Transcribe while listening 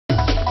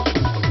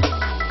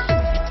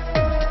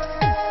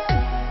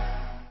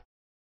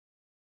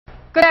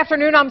Good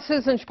afternoon, I'm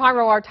Susan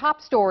Shapiro. Our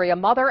top story, a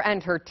mother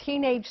and her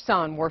teenage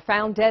son were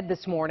found dead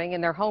this morning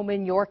in their home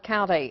in York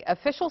County.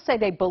 Officials say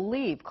they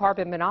believe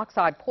carbon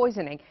monoxide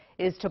poisoning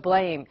is to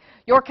blame.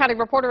 York County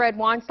reporter Ed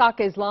Weinstock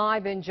is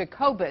live in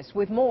Jacobus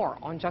with more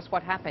on just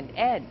what happened.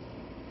 Ed.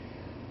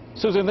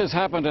 Susan, this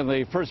happened in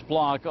the first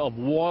block of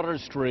Water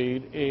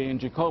Street in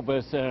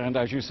Jacobus, and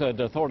as you said,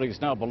 authorities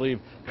now believe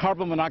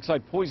carbon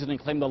monoxide poisoning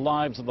claimed the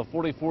lives of the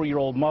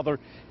 44-year-old mother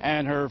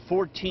and her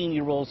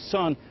 14-year-old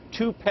son.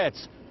 Two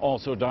pets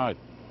also died.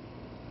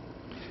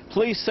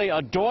 Police say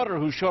a daughter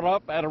who showed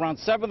up at around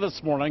 7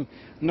 this morning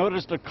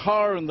noticed a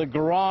car in the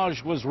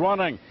garage was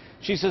running.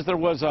 She says there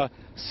was a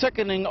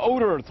sickening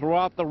odor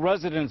throughout the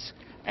residence,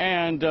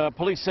 and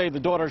police say the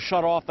daughter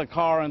shut off the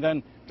car and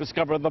then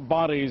discovered the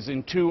bodies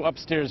in 2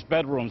 upstairs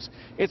bedrooms.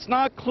 It's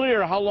not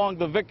clear how long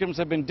the victims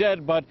have been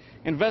dead, but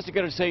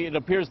investigators say it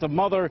appears the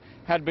mother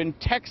had been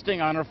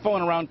texting on her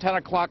phone around 10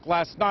 o'clock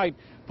last night.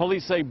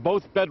 Police say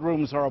both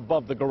bedrooms are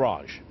above the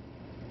garage.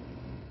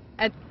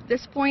 At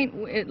this point,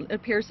 it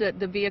appears that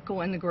the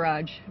vehicle in the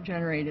garage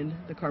generated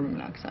the carbon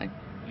monoxide.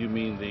 You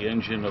mean the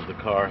engine of the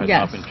car has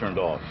Yes. not been turned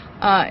off?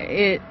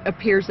 It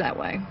appears that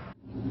way.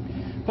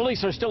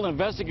 Police are still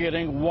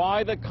investigating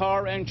why the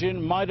car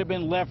engine might have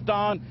been left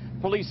on.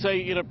 Police say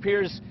it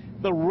appears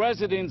the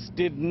residents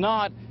did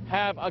not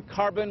have a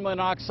carbon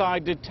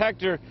monoxide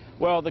detector.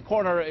 Well, the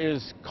coroner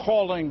is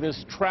calling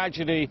this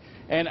tragedy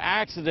an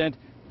accident.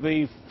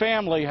 The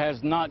family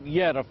has not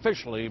yet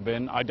officially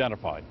been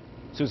identified.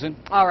 Susan?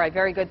 All right,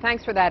 very good.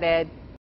 Thanks for that, Ed.